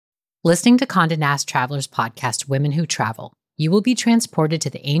Listening to Condé Nast Traveler's podcast, Women Who Travel, you will be transported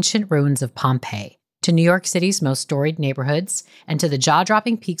to the ancient ruins of Pompeii, to New York City's most storied neighborhoods, and to the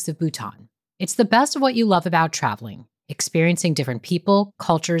jaw-dropping peaks of Bhutan. It's the best of what you love about traveling, experiencing different people,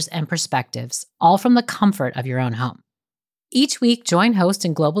 cultures, and perspectives, all from the comfort of your own home. Each week, join host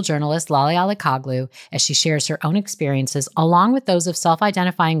and global journalist Lale Alikoglu as she shares her own experiences along with those of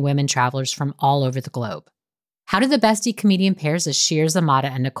self-identifying women travelers from all over the globe. How do the bestie comedian pairs of Shir Zamata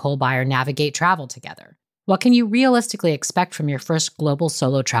and Nicole Byer navigate travel together? What can you realistically expect from your first global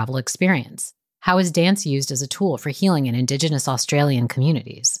solo travel experience? How is dance used as a tool for healing in Indigenous Australian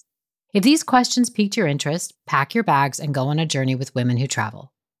communities? If these questions piqued your interest, pack your bags and go on a journey with Women Who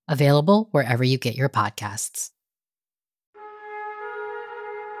Travel. Available wherever you get your podcasts.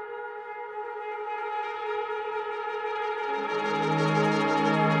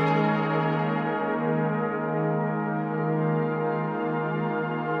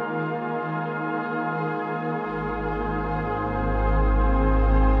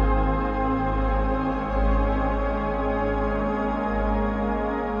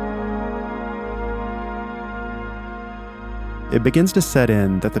 It begins to set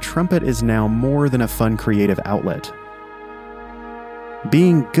in that the trumpet is now more than a fun creative outlet.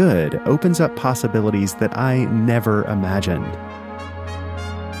 Being good opens up possibilities that I never imagined.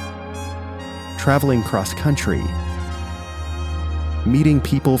 Traveling cross-country, meeting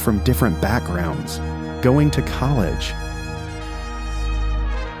people from different backgrounds, going to college.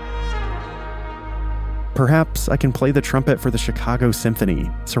 Perhaps I can play the trumpet for the Chicago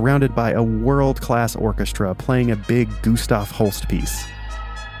Symphony, surrounded by a world-class orchestra playing a big Gustav Holst piece.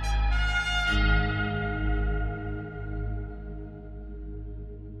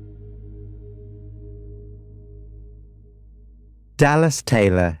 Dallas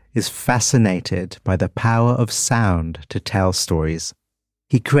Taylor is fascinated by the power of sound to tell stories.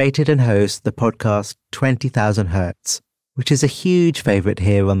 He created and hosts the podcast 20,000 Hertz, which is a huge favorite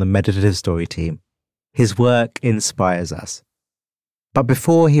here on the Meditative Story team. His work inspires us. But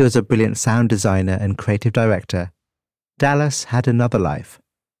before he was a brilliant sound designer and creative director, Dallas had another life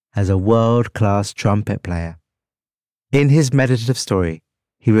as a world-class trumpet player. In his Meditative Story,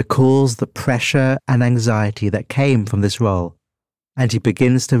 he recalls the pressure and anxiety that came from this role, and he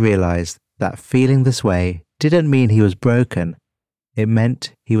begins to realize that feeling this way didn't mean he was broken. It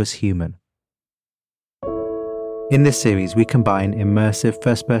meant he was human. In this series, we combine immersive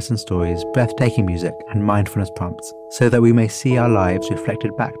first-person stories, breathtaking music, and mindfulness prompts so that we may see our lives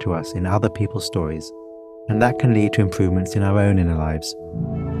reflected back to us in other people's stories, and that can lead to improvements in our own inner lives.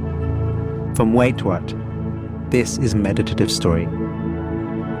 From Wait What? This is Meditative Story.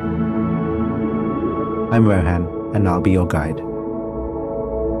 I'm Rohan, and I'll be your guide.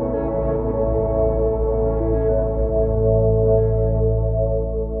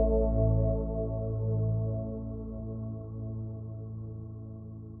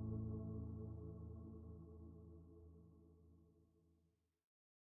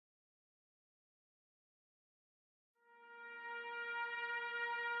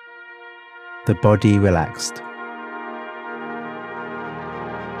 The body relaxed.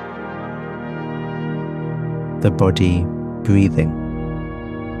 The body breathing.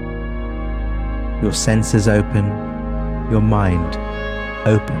 Your senses open, your mind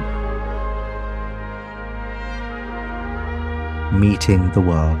open. Meeting the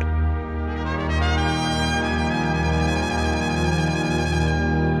world.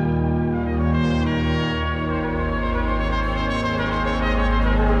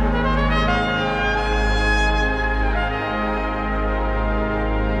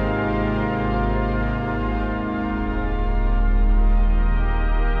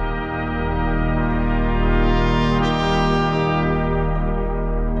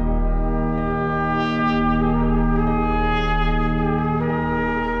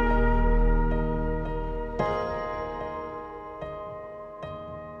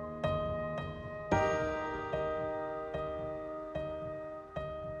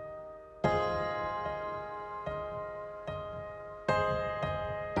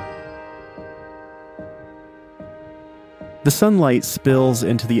 The sunlight spills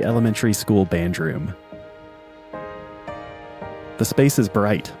into the elementary school band room. The space is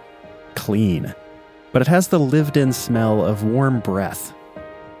bright, clean, but it has the lived-in smell of warm breath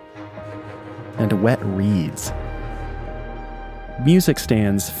and wet reeds. Music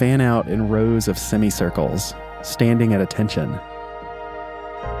stands fan out in rows of semicircles, standing at attention.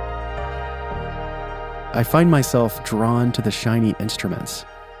 I find myself drawn to the shiny instruments.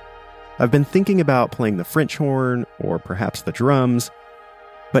 I've been thinking about playing the French horn, or perhaps the drums,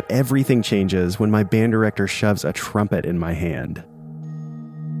 but everything changes when my band director shoves a trumpet in my hand.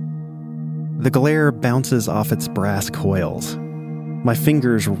 The glare bounces off its brass coils. My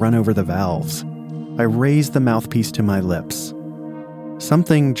fingers run over the valves. I raise the mouthpiece to my lips.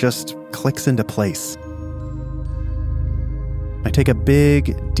 Something just clicks into place. I take a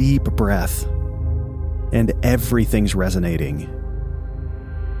big, deep breath, and everything's resonating.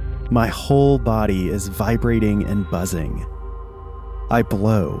 My whole body is vibrating and buzzing. I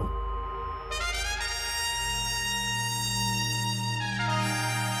blow.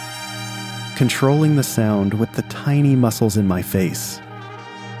 Controlling the sound with the tiny muscles in my face.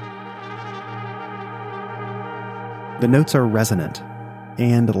 The notes are resonant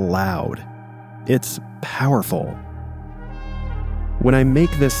and loud. It's powerful. When I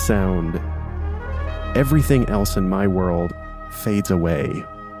make this sound, everything else in my world fades away.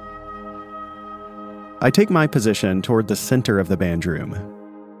 I take my position toward the center of the band room.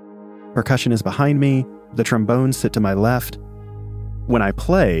 Percussion is behind me, the trombones sit to my left. When I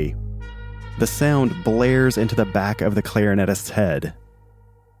play, the sound blares into the back of the clarinetist's head.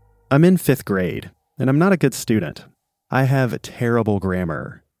 I'm in 5th grade, and I'm not a good student. I have terrible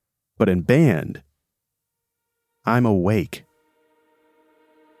grammar. But in band, I'm awake.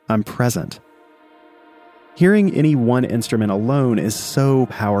 I'm present. Hearing any one instrument alone is so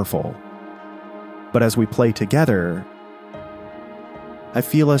powerful. But as we play together, I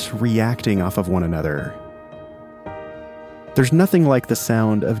feel us reacting off of one another. There's nothing like the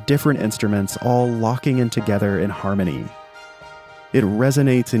sound of different instruments all locking in together in harmony. It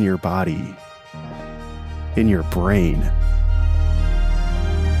resonates in your body, in your brain.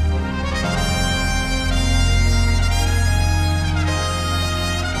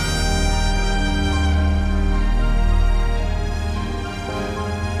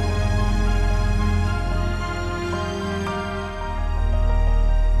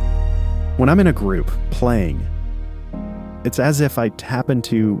 When I'm in a group playing, it's as if I tap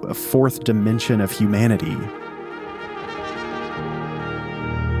into a 4th dimension of humanity.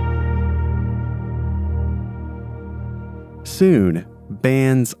 Soon,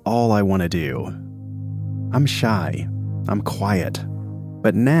 band's all I want to do. I'm shy. I'm quiet.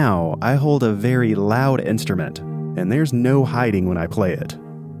 But now I hold a very loud instrument, and there's no hiding when I play it.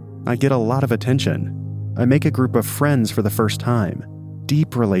 I get a lot of attention. I make a group of friends for the first time.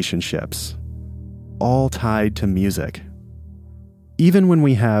 Deep relationships, all tied to music. Even when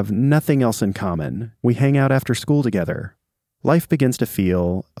we have nothing else in common, we hang out after school together. Life begins to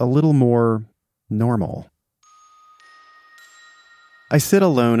feel a little more normal. I sit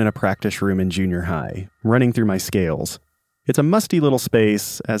alone in a practice room in junior high, running through my scales. It's a musty little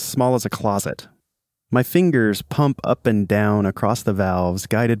space as small as a closet. My fingers pump up and down across the valves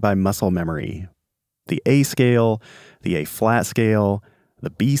guided by muscle memory. The A scale, the A flat scale,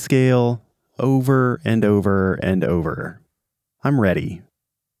 the B scale, over and over and over. I'm ready.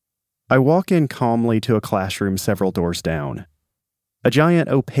 I walk in calmly to a classroom several doors down. A giant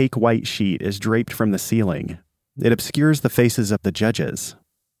opaque white sheet is draped from the ceiling. It obscures the faces of the judges.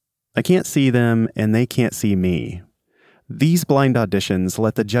 I can't see them, and they can't see me. These blind auditions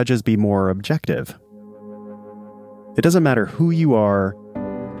let the judges be more objective. It doesn't matter who you are,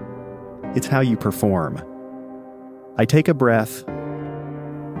 it's how you perform. I take a breath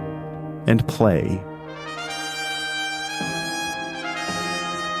and play.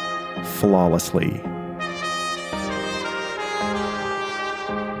 Flawlessly.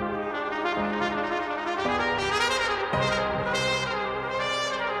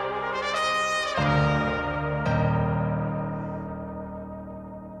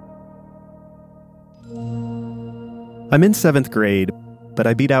 I'm in 7th grade, but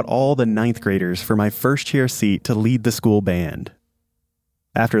I beat out all the 9th graders for my first chair seat to lead the school band.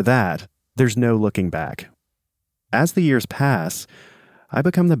 After that, there's no looking back. As the years pass, I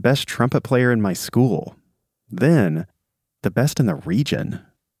become the best trumpet player in my school. Then, the best in the region.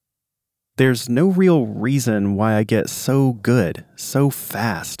 There's no real reason why I get so good, so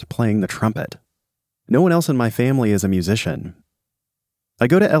fast playing the trumpet. No one else in my family is a musician. I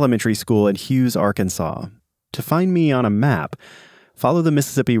go to elementary school in Hughes, Arkansas. To find me on a map, follow the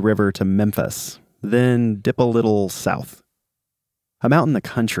Mississippi River to Memphis, then dip a little south. I'm out in the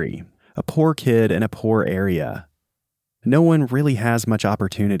country, a poor kid in a poor area. No one really has much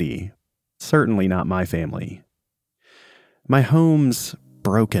opportunity, certainly not my family. My home's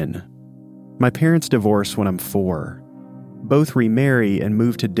broken. My parents divorced when I'm 4. Both remarry and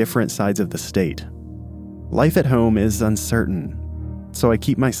move to different sides of the state. Life at home is uncertain, so I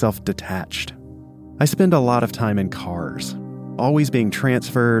keep myself detached. I spend a lot of time in cars, always being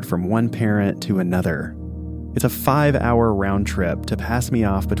transferred from one parent to another. It's a 5-hour round trip to pass me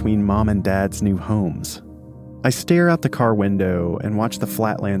off between mom and dad's new homes. I stare out the car window and watch the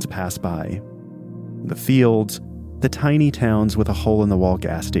flatlands pass by. The fields, the tiny towns with a hole-in-the-wall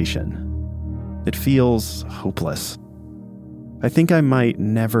gas station. It feels hopeless. I think I might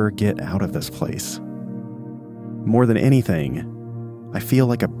never get out of this place. More than anything, I feel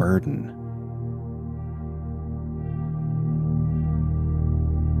like a burden.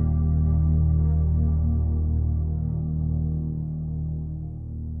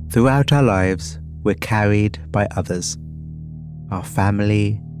 Throughout our lives, we're carried by others. Our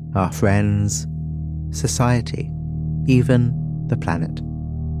family, our friends, society, even the planet.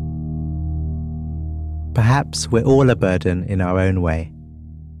 Perhaps we're all a burden in our own way,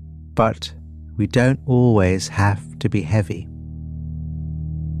 but we don't always have to be heavy.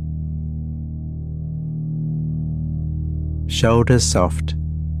 Shoulders soft,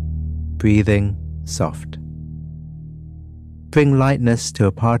 breathing soft. Bring lightness to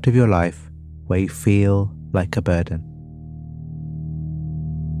a part of your life where you feel like a burden.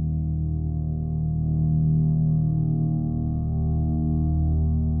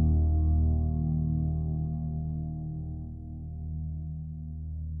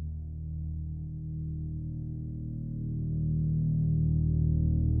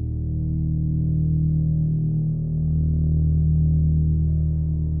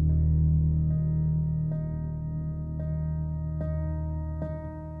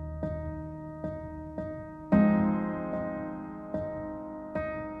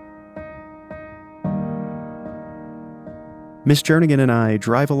 Miss Jernigan and I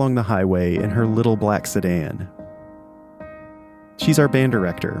drive along the highway in her little black sedan. She's our band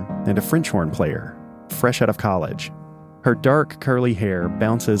director and a French horn player, fresh out of college. Her dark, curly hair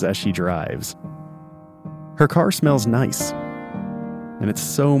bounces as she drives. Her car smells nice, and it's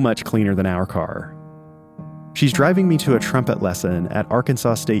so much cleaner than our car. She's driving me to a trumpet lesson at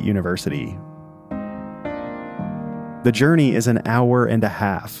Arkansas State University. The journey is an hour and a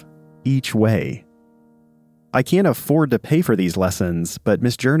half each way. I can't afford to pay for these lessons, but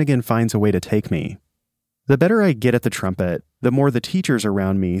Miss Jernigan finds a way to take me. The better I get at the trumpet, the more the teachers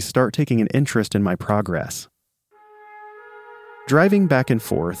around me start taking an interest in my progress. Driving back and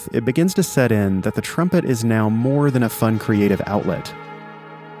forth, it begins to set in that the trumpet is now more than a fun creative outlet.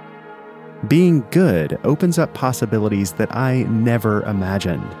 Being good opens up possibilities that I never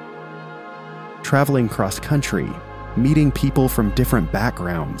imagined. Traveling cross-country, meeting people from different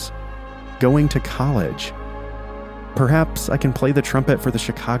backgrounds, going to college. Perhaps I can play the trumpet for the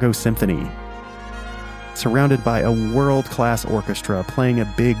Chicago Symphony, surrounded by a world-class orchestra playing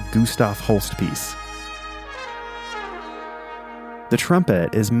a big Gustav Holst piece. The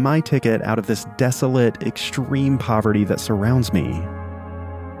trumpet is my ticket out of this desolate, extreme poverty that surrounds me.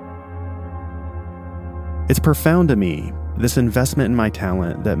 It's profound to me, this investment in my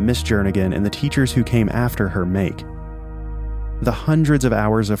talent that Miss Jernigan and the teachers who came after her make. The hundreds of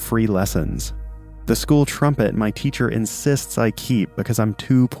hours of free lessons. The school trumpet my teacher insists I keep because I'm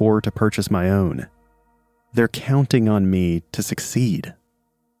too poor to purchase my own. They're counting on me to succeed.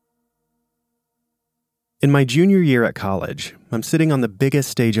 In my junior year at college, I'm sitting on the biggest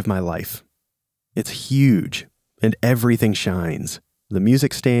stage of my life. It's huge, and everything shines. The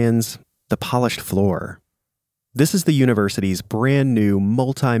music stands, the polished floor. This is the university's brand new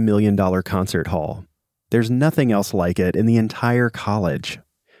multi-million-dollar concert hall. There's nothing else like it in the entire college.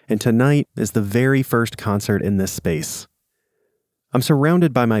 And tonight is the very first concert in this space. I'm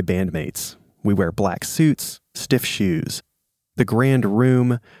surrounded by my bandmates. We wear black suits, stiff shoes. The grand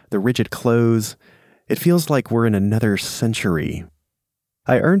room, the rigid clothes. It feels like we're in another century.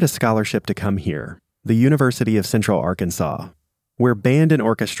 I earned a scholarship to come here, the University of Central Arkansas, where band and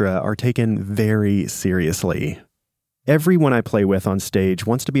orchestra are taken very seriously. Everyone I play with on stage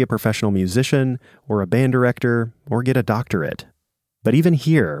wants to be a professional musician or a band director or get a doctorate. But even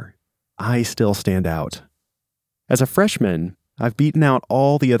here, I still stand out. As a freshman, I've beaten out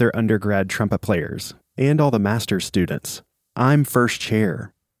all the other undergrad trumpet players and all the master's students. I'm first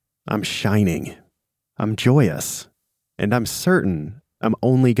chair. I'm shining. I'm joyous. And I'm certain I'm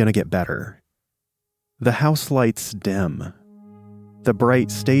only going to get better. The house lights dim. The bright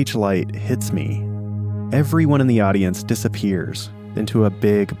stage light hits me. Everyone in the audience disappears into a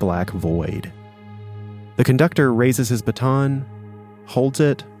big black void. The conductor raises his baton, holds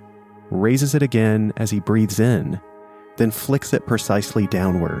it, raises it again as he breathes in, then flicks it precisely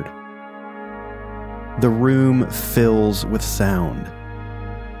downward. The room fills with sound.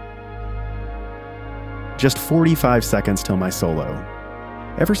 Just 45 seconds till my solo.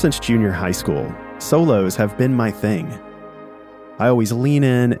 Ever since junior high school, solos have been my thing. I always lean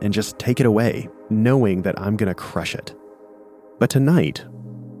in and just take it away, knowing that I'm going to crush it. But tonight,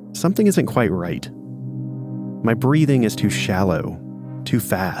 something isn't quite right. My breathing is too shallow, too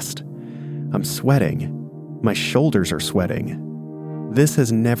fast. I'm sweating. My shoulders are sweating. This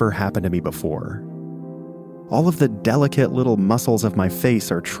has never happened to me before. All of the delicate little muscles of my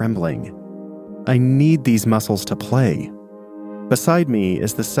face are trembling. I need these muscles to play. Beside me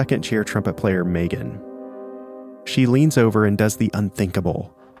is the second chair trumpet player, Megan. She leans over and does the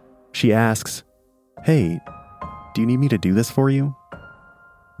unthinkable. She asks, "Hey, do you need me to do this for you?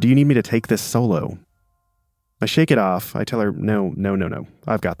 Do you need me to take this solo?" I shake it off. I tell her, no,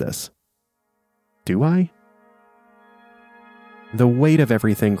 I've got this. Do I? The weight of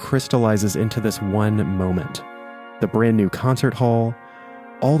everything crystallizes into this one moment. The brand new concert hall,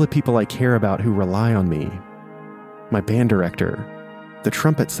 all the people I care about who rely on me, my band director, the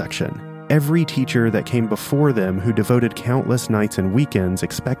trumpet section, every teacher that came before them who devoted countless nights and weekends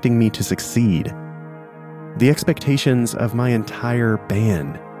expecting me to succeed, the expectations of my entire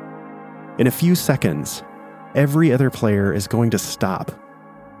band. In a few seconds, every other player is going to stop,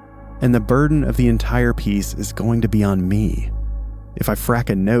 and the burden of the entire piece is going to be on me. If I frack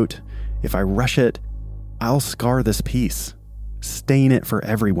a note, if I rush it, I'll scar this piece, stain it for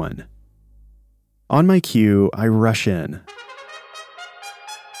everyone. On my cue, I rush in.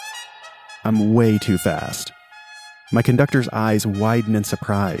 I'm way too fast. My conductor's eyes widen in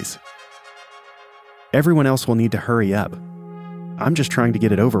surprise. Everyone else will need to hurry up. I'm just trying to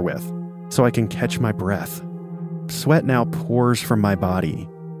get it over with, so I can catch my breath. Sweat now pours from my body.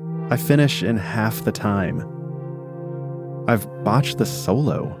 I finish in half the time. I've botched the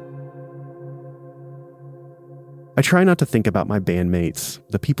solo. I try not to think about my bandmates,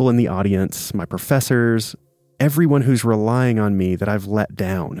 the people in the audience, my professors, everyone who's relying on me that I've let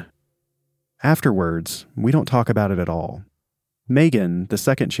down. Afterwards, we don't talk about it at all. Megan, the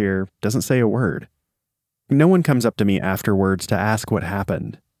second chair, doesn't say a word. No one comes up to me afterwards to ask what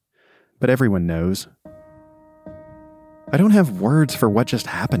happened, but everyone knows. I don't have words for what just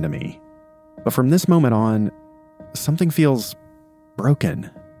happened to me, but from this moment on, something feels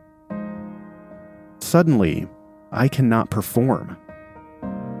broken. Suddenly, I cannot perform.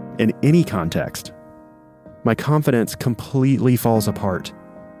 In any context, my confidence completely falls apart.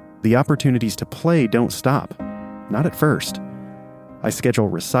 The opportunities to play don't stop, not at first. I schedule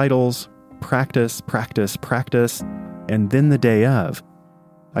recitals, practice, and then the day of,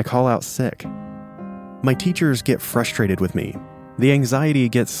 I call out sick. My teachers get frustrated with me. The anxiety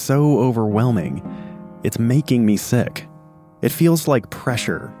gets so overwhelming, it's making me sick. It feels like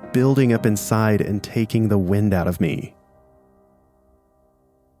pressure building up inside and taking the wind out of me.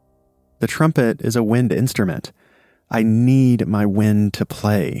 The trumpet is a wind instrument. I need my wind to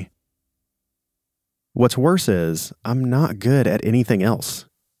play. What's worse is, I'm not good at anything else.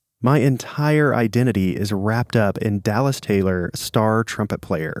 My entire identity is wrapped up in Dallas Taylor, star trumpet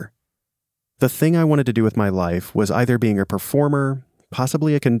player. The thing I wanted to do with my life was either being a performer,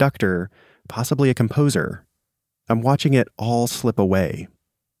 possibly a conductor, possibly a composer. I'm watching it all slip away,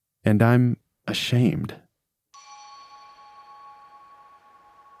 and I'm ashamed.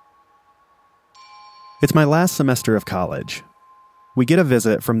 It's my last semester of college. We get a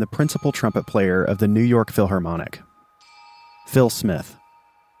visit from the principal trumpet player of the New York Philharmonic, Phil Smith.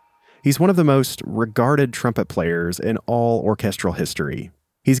 He's one of the most regarded trumpet players in all orchestral history.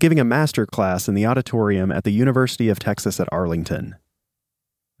 He's giving a master class in the auditorium at the University of Texas at Arlington.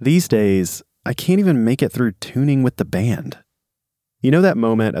 These days, I can't even make it through tuning with the band. You know that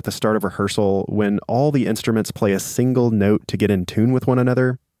moment at the start of rehearsal when all the instruments play a single note to get in tune with one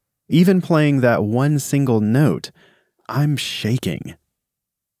another? Even playing that one single note, I'm shaking.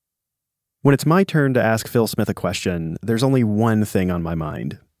 When it's my turn to ask Phil Smith a question, there's only one thing on my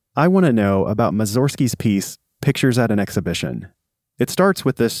mind. I want to know about Mussorgsky's piece, Pictures at an Exhibition. It starts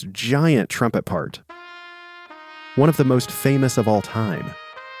with this giant trumpet part, one of the most famous of all time.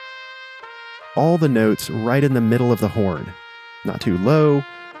 All the notes right in the middle of the horn, not too low,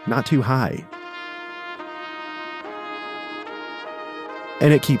 not too high.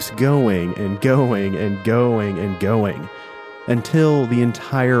 And it keeps going and going and going and going until the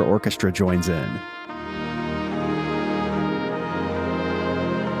entire orchestra joins in.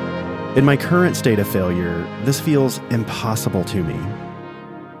 In my current state of failure, this feels impossible to me.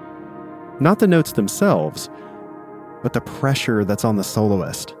 Not the notes themselves, but the pressure that's on the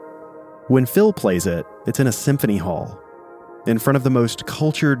soloist. When Phil plays it, it's in a symphony hall, in front of the most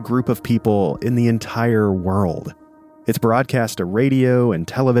cultured group of people in the entire world. It's broadcast to radio and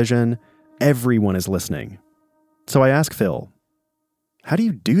television. Everyone is listening. So I ask Phil, how do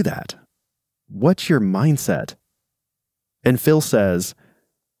you do that? What's your mindset? And Phil says,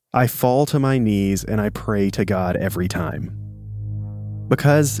 I fall to my knees and I pray to God every time.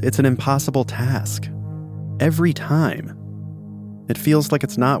 Because it's an impossible task. every time. It feels like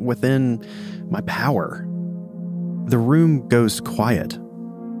it's not within my power. The room goes quiet.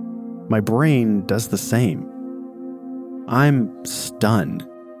 My brain does the same. I'm stunned.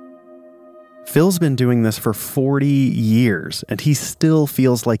 Phil's been doing this for 40 years, and he still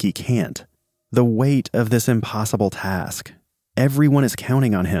feels like he can't. The weight of this impossible task. Everyone is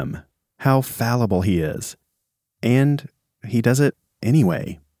counting on him, how fallible he is. And he does it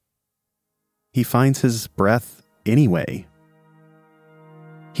anyway. He finds his breath anyway.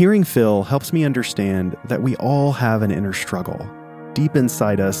 Hearing Phil helps me understand that we all have an inner struggle, deep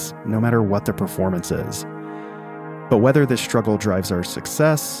inside us, no matter what the performance is. But whether this struggle drives our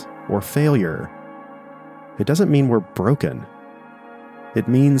success or failure, it doesn't mean we're broken. It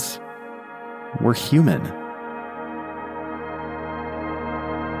means we're human.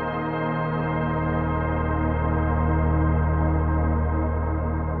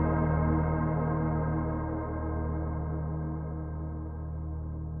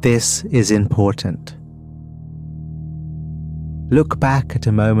 This is important. Look back at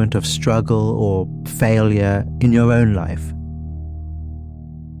a moment of struggle or failure in your own life.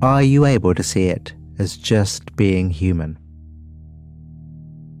 Are you able to see it as just being human?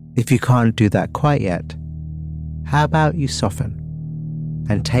 If you can't do that quite yet, how about you soften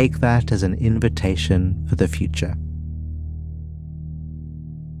and take that as an invitation for the future?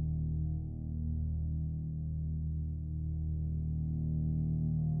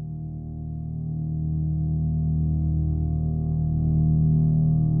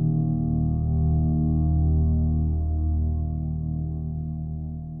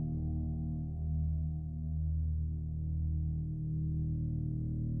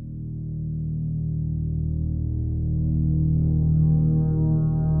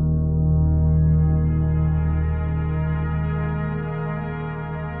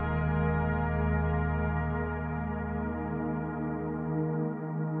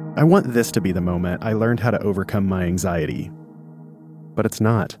 I want this to be the moment I learned how to overcome my anxiety. But it's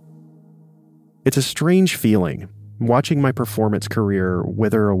not. It's a strange feeling, watching my performance career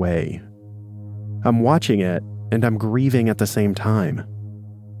wither away. I'm watching it, and I'm grieving at the same time.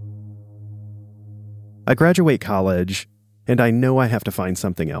 I graduate college, and I know I have to find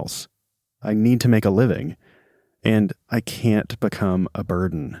something else. I need to make a living, and I can't become a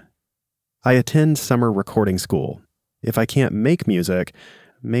burden. I attend summer recording school. If I can't make music,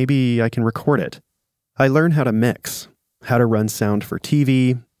 maybe I can record it. I learn how to mix, how to run sound for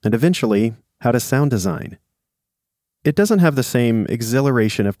TV, and eventually, how to sound design. It doesn't have the same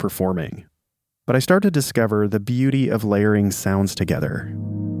exhilaration of performing, but I start to discover the beauty of layering sounds together.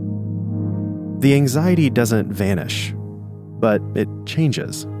 The anxiety doesn't vanish, but it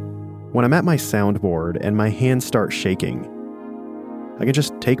changes. When I'm at my soundboard and my hands start shaking, I can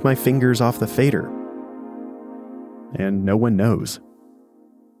just take my fingers off the fader, and no one knows.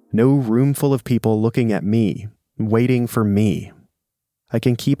 No room full of people looking at me, waiting for me. I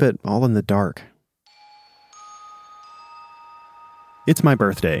can keep it all in the dark. It's my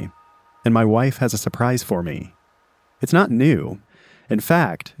birthday, and my wife has a surprise for me. It's not new. In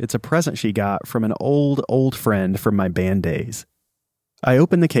fact, it's a present she got from an old friend from my band days. I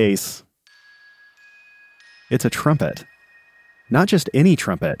open the case. It's a trumpet. Not just any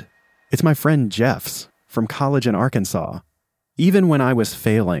trumpet. It's my friend Jeff's from college in Arkansas. Even when I was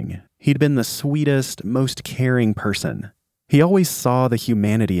failing, he'd been the sweetest, most caring person. He always saw the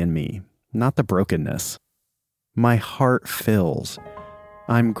humanity in me, not the brokenness. My heart fills.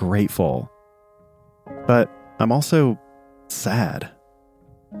 I'm grateful. But I'm also sad.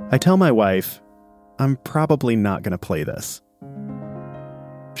 I tell my wife, I'm probably not going to play this.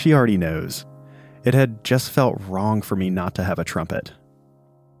 She already knows. It had just felt wrong for me not to have a trumpet.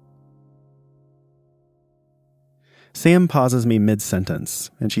 Sam pauses me mid-sentence,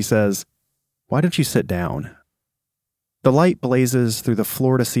 and she says, "Why don't you sit down?" The light blazes through the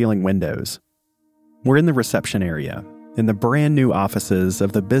floor-to-ceiling windows. We're in the reception area, in the brand new offices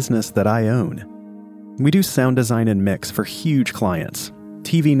of the business that I own. We do sound design and mix for huge clients,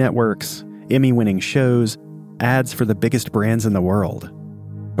 TV networks, Emmy-winning shows, ads for the biggest brands in the world.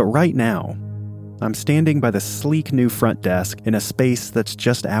 But right now, I'm standing by the sleek new front desk in a space that's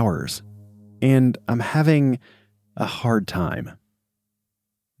just ours, and I'm having a hard time.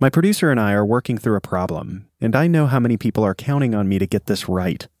 My producer and I are working through a problem, and I know how many people are counting on me to get this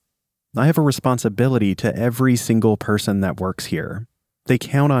right. I have a responsibility to every single person that works here. They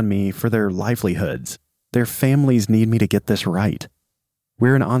count on me for their livelihoods. Their families need me to get this right.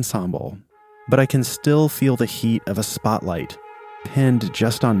 We're an ensemble, but I can still feel the heat of a spotlight pinned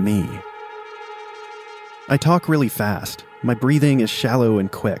just on me. I talk really fast. My breathing is shallow and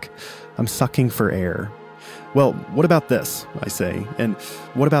quick. I'm sucking for air. "Well, what about this?" I say, "and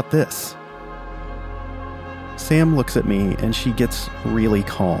what about this?" Sam looks at me and she gets really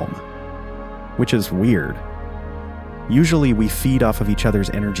calm, which is weird. Usually we feed off of each other's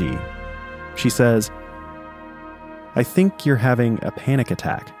energy. She says, "I think you're having a panic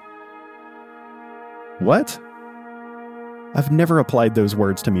attack." What? I've never applied those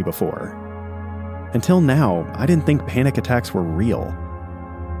words to me before. Until now, I didn't think panic attacks were real.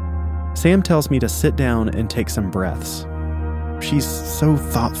 Sam tells me to sit down and take some breaths. She's so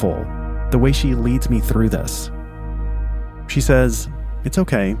thoughtful, the way she leads me through this. She says, "It's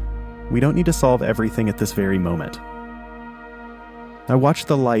okay. We don't need to solve everything at this very moment." I watch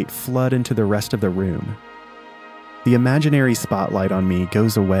the light flood into the rest of the room. The imaginary spotlight on me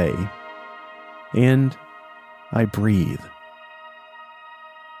goes away, and I breathe.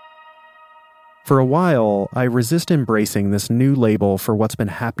 For a while, I resist embracing this new label for what's been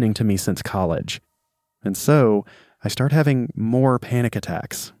happening to me since college. And so, I start having more panic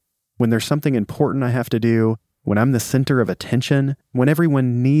attacks. When there's something important I have to do, when I'm the center of attention, when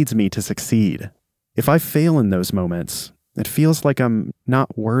everyone needs me to succeed. If I fail in those moments, it feels like I'm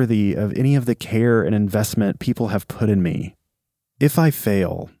not worthy of any of the care and investment people have put in me. If I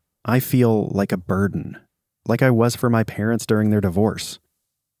fail, I feel like a burden, like I was for my parents during their divorce,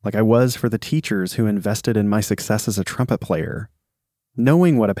 like I was for the teachers who invested in my success as a trumpet player.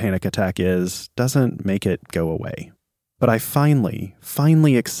 Knowing what a panic attack is doesn't make it go away. But I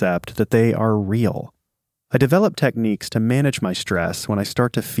finally accept that they are real. I develop techniques to manage my stress when I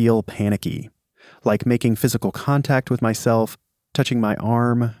start to feel panicky, like making physical contact with myself, touching my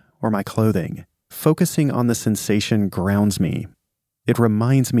arm or my clothing. Focusing on the sensation grounds me. It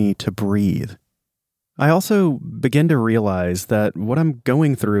reminds me to breathe. I also begin to realize that what I'm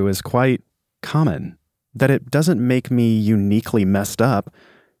going through is quite common, that it doesn't make me uniquely messed up.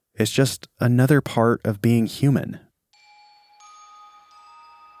 It's just another part of being human.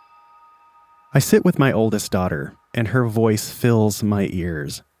 I sit with my oldest daughter, and her voice fills my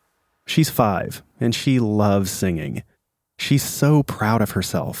ears. She's 5, and she loves singing. She's so proud of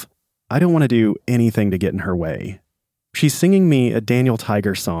herself. I don't want to do anything to get in her way. She's singing me a Daniel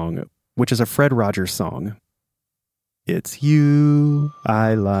Tiger song, which is a Fred Rogers song. "It's you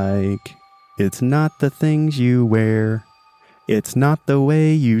I like. It's not the things you wear. It's not the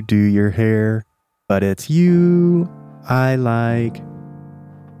way you do your hair. But it's you I like."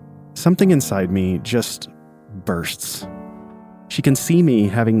 Something inside me just bursts. She can see me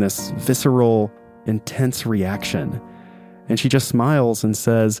having this visceral, intense reaction, and she just smiles and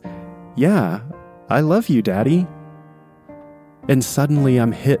says, "Yeah, I love you, Daddy." And suddenly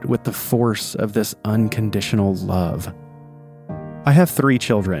I'm hit with the force of this unconditional love. I have 3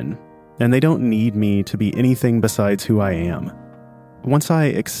 children, and they don't need me to be anything besides who I am. Once I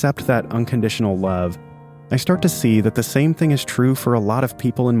accept that unconditional love, I start to see that the same thing is true for a lot of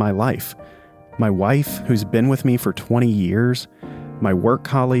people in my life. My wife, who's been with me for 20 years, my work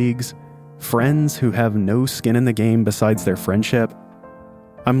colleagues, friends who have no skin in the game besides their friendship.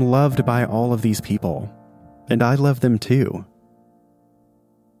 I'm loved by all of these people, and I love them too.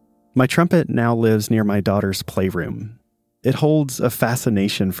 My trumpet now lives near my daughter's playroom. It holds a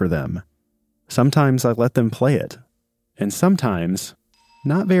fascination for them. Sometimes I let them play it, and sometimes,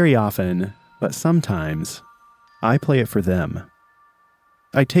 not very often, but sometimes, I play it for them.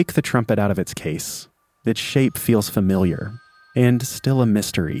 I take the trumpet out of its case. Its shape feels familiar, and still a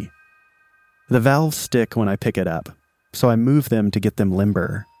mystery. The valves stick when I pick it up, so I move them to get them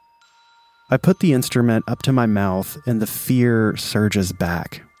limber. I put the instrument up to my mouth, and the fear surges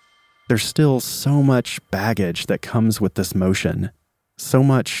back. There's still so much baggage that comes with this motion, so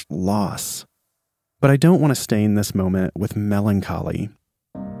much loss. But I don't want to stain this moment with melancholy.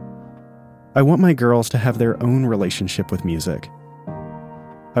 I want my girls to have their own relationship with music.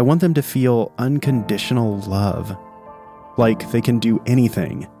 I want them to feel unconditional love, like they can do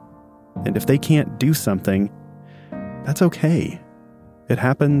anything. And if they can't do something, that's okay. It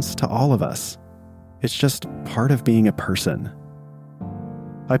happens to all of us. It's just part of being a person.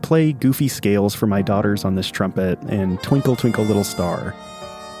 I play goofy scales for my daughters on this trumpet and Twinkle Twinkle Little Star.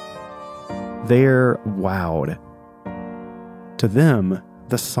 They're wowed. To them,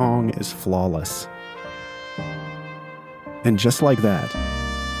 the song is flawless. And just like that,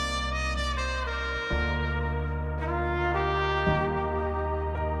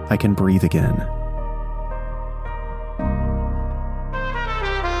 I can breathe again.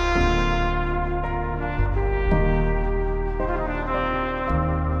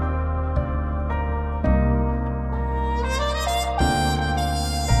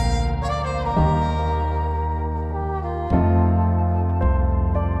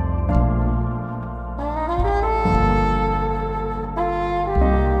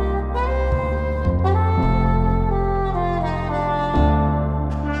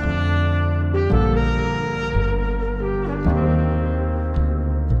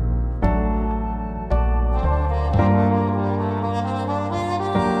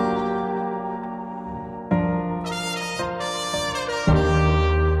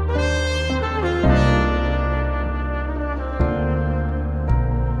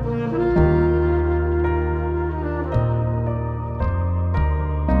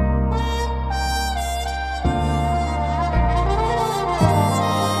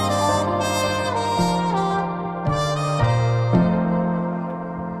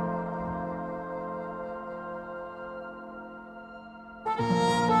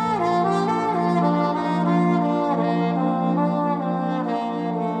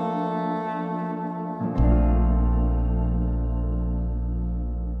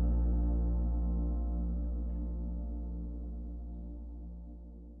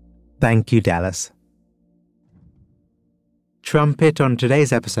 Thank you, Dallas. Trumpet on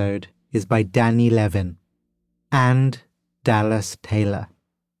today's episode is by Danny Levin and Dallas Taylor.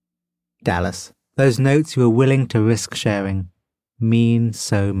 Dallas, those notes you were willing to risk sharing mean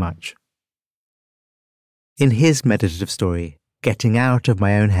so much. In his meditative story, Getting Out of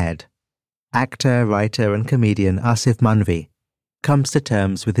My Own Head, actor, writer and comedian Asif Manvi comes to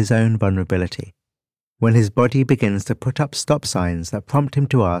terms with his own vulnerability when his body begins to put up stop signs that prompt him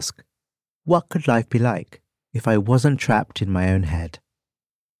to ask, what could life be like if I wasn't trapped in my own head?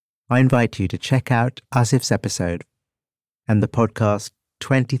 I invite you to check out Asif's episode and the podcast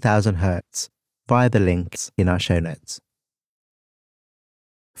 20,000 Hertz via the links in our show notes.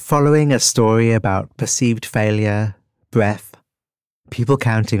 Following a story about perceived failure, breath, people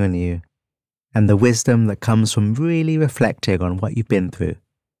counting on you, and the wisdom that comes from really reflecting on what you've been through,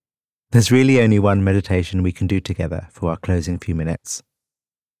 there's really only one meditation we can do together for our closing few minutes.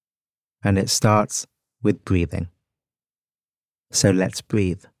 And it starts with breathing. So let's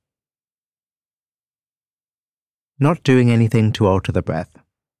breathe. Not doing anything to alter the breath.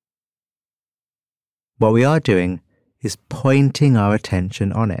 What we are doing is pointing our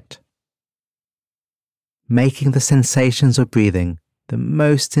attention on it. Making the sensations of breathing the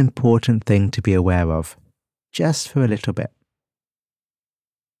most important thing to be aware of, just for a little bit.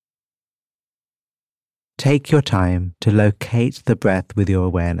 Take your time to locate the breath with your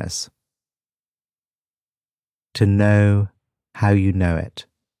awareness, to know how you know it.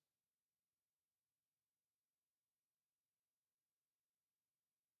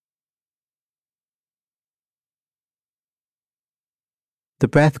 The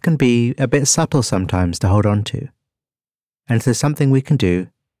breath can be a bit subtle sometimes to hold on to, and so something we can do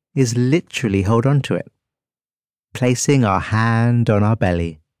is literally hold on to it, placing our hand on our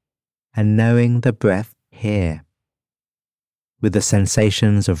belly and knowing the breath here, with the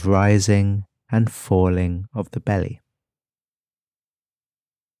sensations of rising and falling of the belly.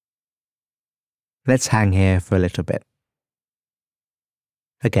 Let's hang here for a little bit.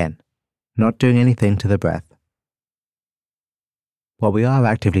 Again, not doing anything to the breath. What we are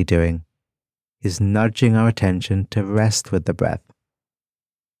actively doing is nudging our attention to rest with the breath.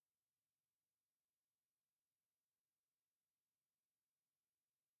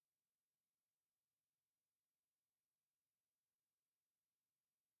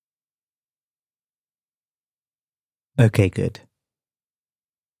 Okay, good.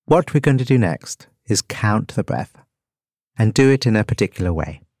 What we're going to do next is count the breath and do it in a particular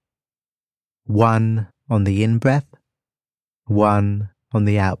way. 1 on the in-breath, 1 on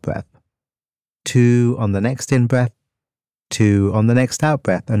the out-breath, 2 on the next in-breath, 2 on the next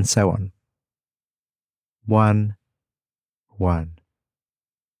out-breath, and so on. 1, 1,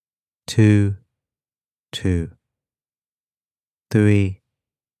 2, 2, 3,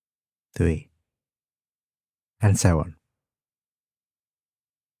 3, and so on.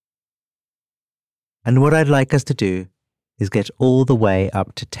 And what I'd like us to do is get all the way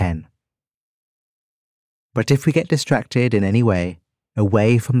up to 10. But if we get distracted in any way,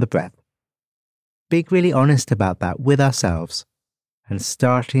 away from the breath, being really honest about that with ourselves and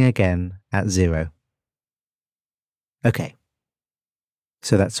starting again at 0. Okay,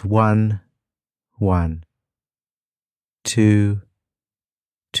 so that's 1, 1, 2,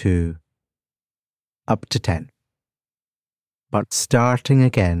 2, up to 10. But starting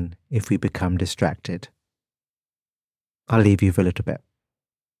again if we become distracted. I'll leave you for a little bit.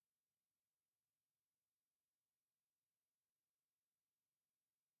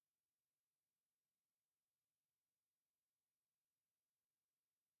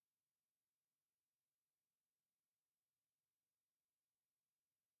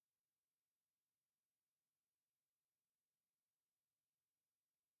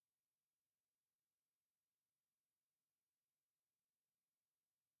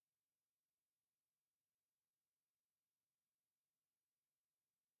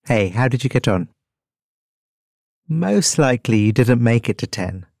 Hey, how did you get on? Most likely you didn't make it to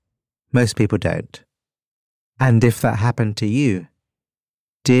 10. Most people don't. And if that happened to you,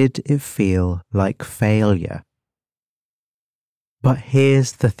 did it feel like failure? But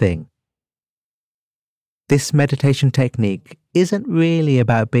here's the thing. This meditation technique isn't really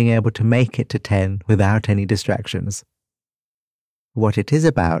about being able to make it to 10 without any distractions. What it is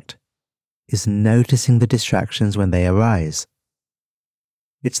about is noticing the distractions when they arise.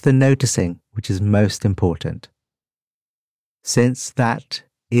 It's the noticing which is most important, since that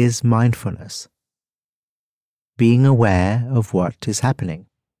is mindfulness. Being aware of what is happening,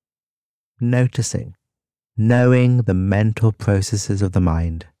 noticing, knowing the mental processes of the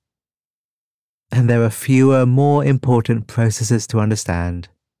mind. And there are fewer, more important processes to understand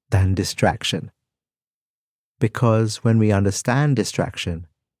than distraction. Because when we understand distraction,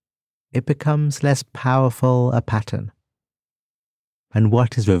 it becomes less powerful a pattern. And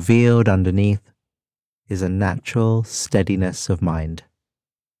what is revealed underneath is a natural steadiness of mind.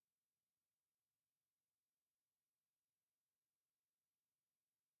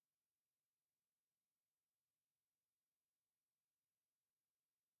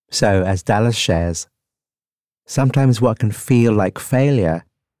 So, as Dallas shares, sometimes what can feel like failure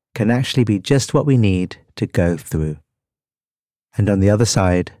can actually be just what we need to go through. And on the other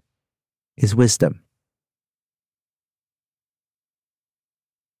side is wisdom.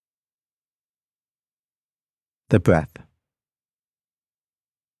 The breath,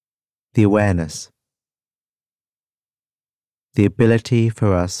 the awareness, the ability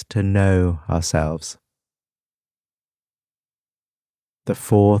for us to know ourselves. The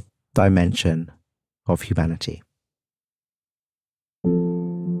fourth dimension of humanity.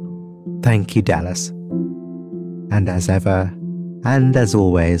 Thank you, Dallas. And as ever, and as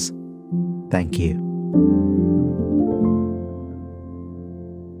always, thank you.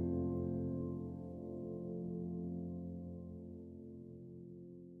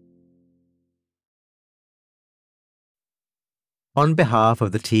 On behalf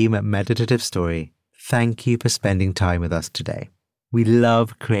of the team at Meditative Story, thank you for spending time with us today. We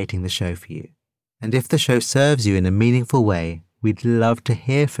love creating the show for you. And if the show serves you in a meaningful way, we'd love to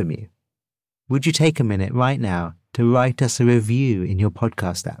hear from you. Would you take a minute right now to write us a review in your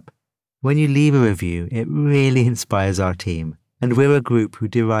podcast app? When you leave a review, it really inspires our team, and we're a group who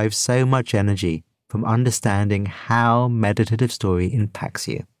derive so much energy from understanding how Meditative Story impacts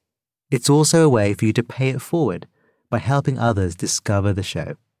you. It's also a way for you to pay it forward by helping others discover the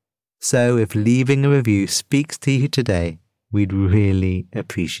show. So if leaving a review speaks to you today, we'd really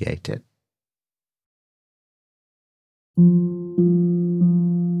appreciate it.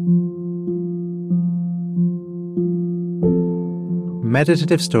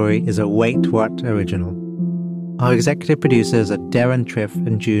 Meditative Story is a Wait What original. Our executive producers are Darren Triff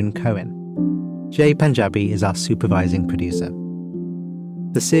and June Cohen. Jay Panjabi is our supervising producer.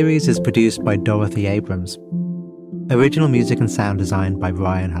 The series is produced by Dorothy Abrams. Original music and sound design by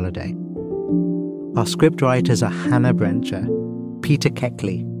Ryan Halliday. Our script writers are Hannah Brencher, Peter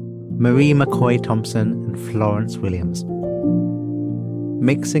Keckley, Marie McCoy-Thompson and Florence Williams.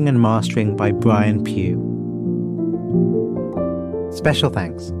 Mixing and mastering by Brian Pugh. Special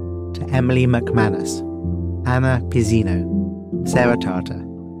thanks to Emily McManus, Anna Pizzino, Sarah Tartar,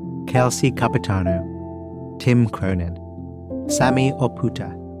 Kelsey Capitano, Tim Cronin, Sami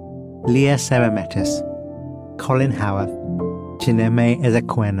Oputa, Leah Serametis, Colin Howarth, Chineme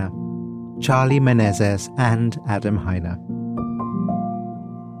Ezekwena, Charlie Menezes and Adam Heiner.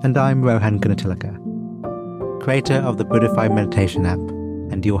 And I'm Rohan Gunatilaka, creator of the Buddhify Meditation app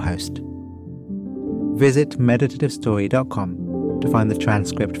and your host. Visit meditativestory.com to find the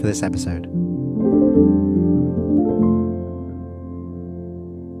transcript for this episode.